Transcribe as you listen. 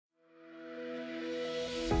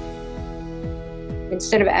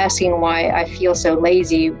Instead of asking why I feel so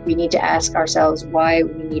lazy, we need to ask ourselves why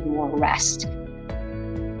we need more rest.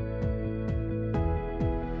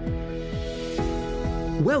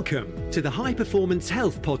 Welcome to the High Performance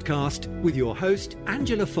Health Podcast with your host,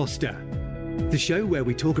 Angela Foster. The show where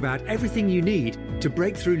we talk about everything you need to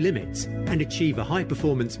break through limits and achieve a high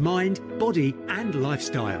performance mind, body, and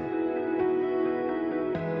lifestyle.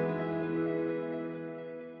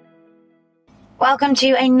 Welcome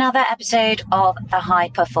to another episode of the High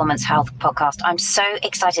Performance Health Podcast. I'm so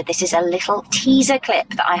excited. This is a little teaser clip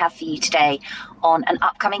that I have for you today on an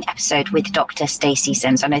upcoming episode with Dr. Stacey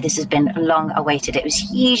Sims. I know this has been long awaited. It was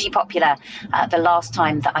hugely popular the last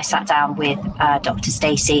time that I sat down with Dr.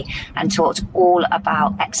 Stacey and talked all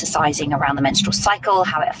about exercising around the menstrual cycle,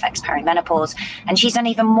 how it affects perimenopause. And she's done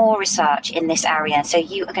even more research in this area. So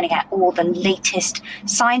you are going to get all the latest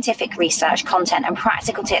scientific research, content and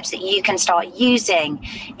practical tips that you can start using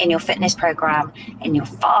in your fitness program, in your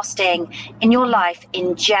fasting, in your life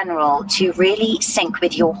in general to really sync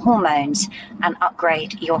with your hormones and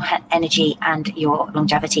upgrade your energy and your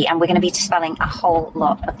longevity. And we're going to be dispelling a whole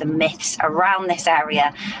lot of the myths around this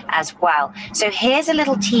area as well. So here's a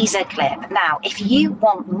little teaser clip. Now, if you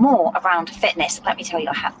want more around fitness, let me tell you,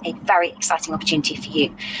 I have a very exciting opportunity for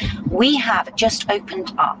you. We have just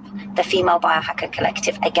opened up the Female Biohacker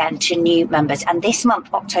Collective again to new members. And this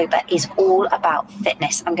month, October, is all about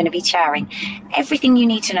fitness. I'm going to be sharing everything you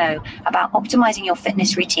need to know about optimizing your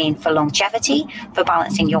fitness routine for longevity, for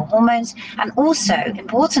balancing your hormones, and also,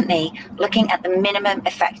 importantly, looking at the minimum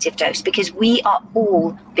effective dose, because we are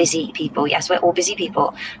all busy people. Yes, we're all busy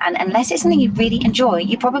people. And unless it's something you really enjoy,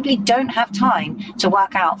 you probably don't have time to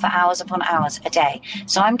work out for hours upon hours a day.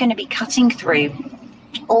 So I'm going to be cutting through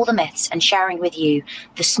all the myths and sharing with you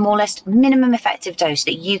the smallest minimum effective dose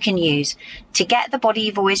that you can use to get the body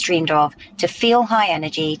you've always dreamed of, to feel high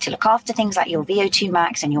energy, to look after things like your VO2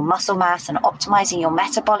 max and your muscle mass and optimizing your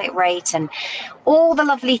metabolic rate and all the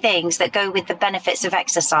lovely things that go with the benefits of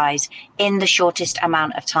exercise in the shortest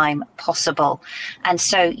amount of time possible. And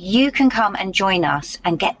so you can come and join us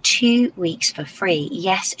and get 2 weeks for free.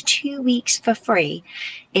 Yes, 2 weeks for free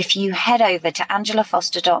if you head over to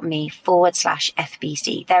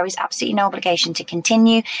angelafoster.me/FBC. There is absolutely no obligation to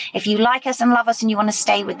continue. If you like us and love us and you want to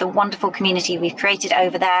stay with the wonderful community we've created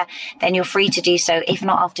over there, then you're free to do so. If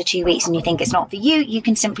not, after 2 weeks and you think it's not for you, you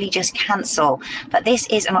can simply just cancel. But this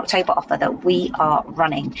is an October offer that we are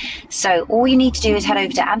running. So all you need to do is head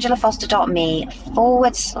over to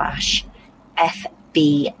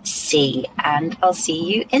angelafoster.me/FBC and I'll see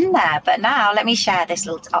you in there. But now let me share this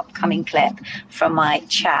little upcoming clip from my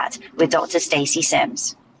chat with Dr. Stacey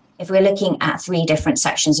Sims. If we're looking at 3 different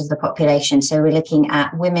sections of the population, so we're looking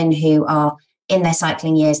at women who are in their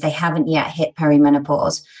cycling years, they haven't yet hit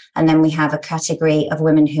perimenopause. And then we have a category of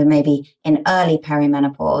women who may be in early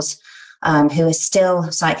perimenopause, who are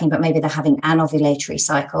still cycling, but maybe they're having anovulatory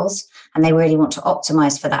cycles and they really want to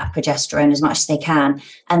optimize for that progesterone as much as they can.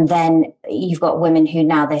 And then you've got women who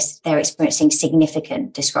now they're experiencing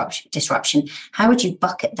significant disruption. How would you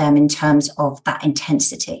bucket them in terms of that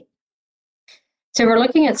intensity? So we're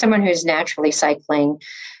looking at someone who's naturally cycling.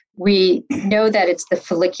 We know that it's the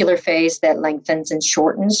follicular phase that lengthens and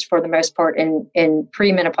shortens for the most part in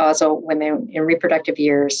premenopausal women in reproductive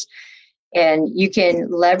years. And you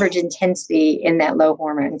can leverage intensity in that low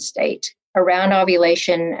hormone state. Around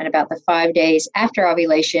ovulation and about the 5 days after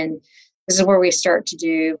ovulation, this is where we start to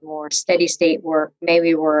do more steady state work.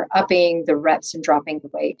 Maybe we're upping the reps and dropping the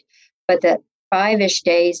weight. But the 5-ish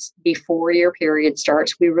days before your period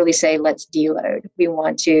starts, we really say, let's deload. We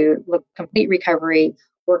want to look complete recovery,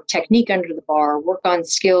 work technique under the bar, work on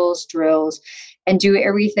skills, drills, and do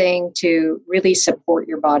everything to really support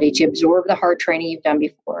your body, to absorb the hard training you've done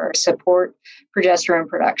before, support progesterone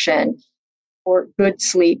production, or good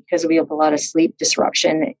sleep, because we have a lot of sleep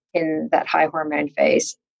disruption in that high hormone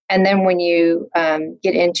phase. And then when you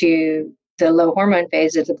get into the low hormone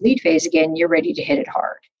phase, of the bleed phase again, you're ready to hit it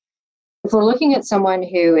hard. If we're looking at someone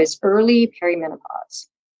who is early perimenopause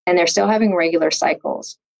and they're still having regular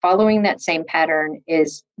cycles, following that same pattern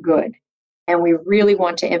is good. And we really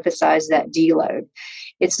want to emphasize that deload.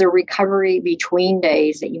 It's the recovery between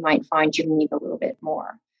days that you might find you need a little bit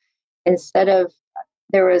more.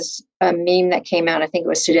 There was a meme that came out, I think it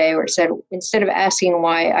was today, where it said, instead of asking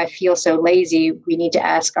why I feel so lazy, we need to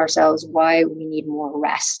ask ourselves why we need more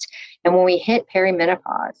rest. And when we hit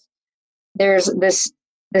perimenopause, there's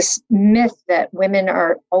this myth that women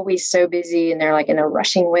are always so busy and they're like in a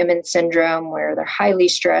rushing women syndrome where they're highly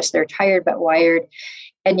stressed, they're tired but wired,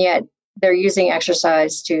 and yet they're using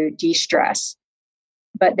exercise to de-stress.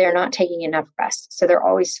 but they're not taking enough rest. So they're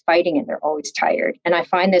always fighting it. They're always tired. And I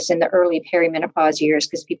find this in the early perimenopause years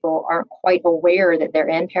because people aren't quite aware that they're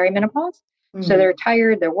in perimenopause. Mm-hmm. So they're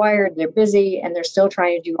tired, they're wired, they're busy, and they're still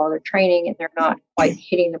trying to do all their training, and they're not quite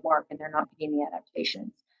hitting the mark, and they're not getting the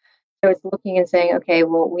adaptations. So it's looking and saying, okay,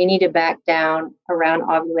 well, we need to back down around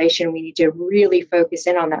ovulation. We need to really focus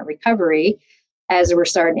in on that recovery as we're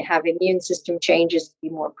starting to have immune system changes to be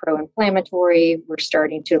more pro-inflammatory. We're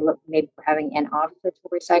starting to look, maybe we're having an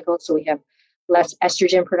ovulatory cycle, so we have less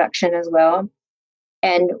estrogen production as well.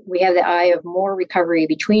 And we have the eye of more recovery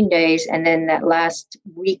between days, and then that last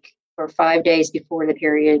week or 5 days before the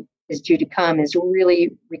period is due to come is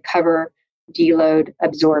really recover, deload,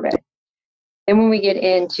 absorb it. Then when we get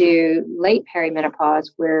into late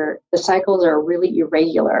perimenopause, where the cycles are really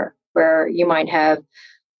irregular, where you might have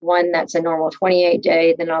one that's a normal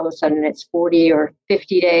 28-day, then all of a sudden it's 40 or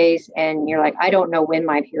 50 days, and you're like, I don't know when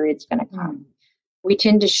my period's going to come. We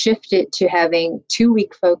tend to shift it to having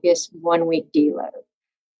 2-week focus, 1-week deload.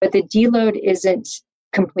 But the deload isn't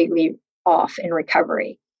completely off in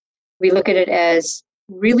recovery. We look at it as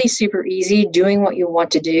really super easy, doing what you want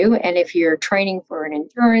to do. And if you're training for an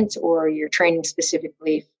endurance or you're training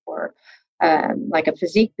specifically for like a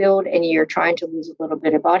physique build and you're trying to lose a little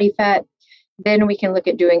bit of body fat, then we can look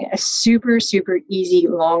at doing a super, super easy,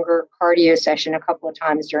 longer cardio session a couple of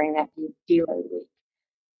times during that deload week.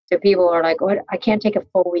 So people are like, oh, I can't take a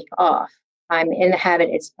full week off. I'm in the habit.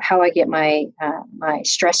 It's how I get my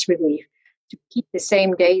stress relief, to keep the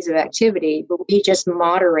same days of activity, but we just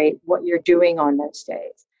moderate what you're doing on those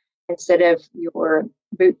days. Instead of your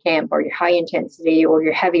boot camp or your high intensity or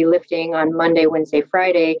your heavy lifting on Monday, Wednesday,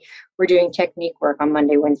 Friday, we're doing technique work on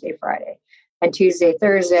Monday, Wednesday, Friday. And Tuesday,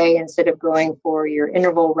 Thursday, instead of going for your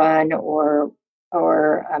interval run or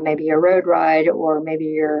maybe a road ride, or maybe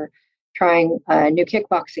you're trying a new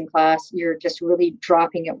kickboxing class, you're just really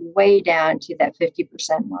dropping it way down to that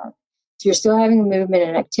 50% mark. So you're still having movement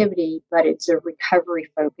and activity, but it's a recovery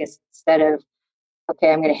focus instead of,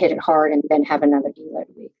 okay, I'm going to hit it hard and then have another deload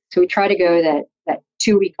week. So we try to go that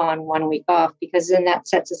 2 week on, 1 week off, because then that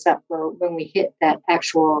sets us up for when we hit that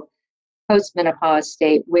actual postmenopause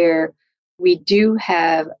state where we do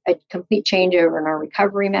have a complete changeover in our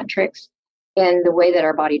recovery metrics and the way that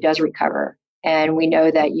our body does recover. And we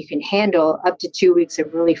know that you can handle up to 2 weeks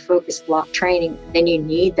of really focused block training. Then you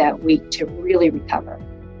need that week to really recover.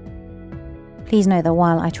 Please note that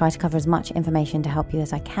while I try to cover as much information to help you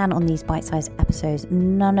as I can on these bite-sized episodes,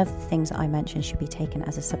 none of the things that I mention should be taken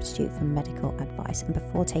as a substitute for medical advice. And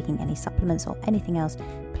before taking any supplements or anything else,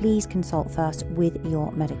 please consult first with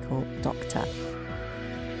your medical doctor.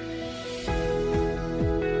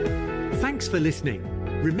 Thanks for listening.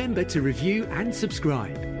 Remember to review and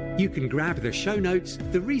subscribe. You can grab the show notes,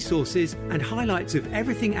 the resources, and highlights of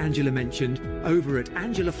everything Angela mentioned over at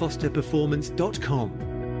angelafosterperformance.com.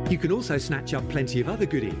 You can also snatch up plenty of other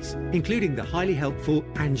goodies, including the highly helpful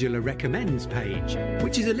Angela Recommends page,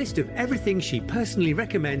 which is a list of everything she personally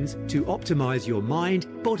recommends to optimize your mind,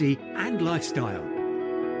 body, and lifestyle.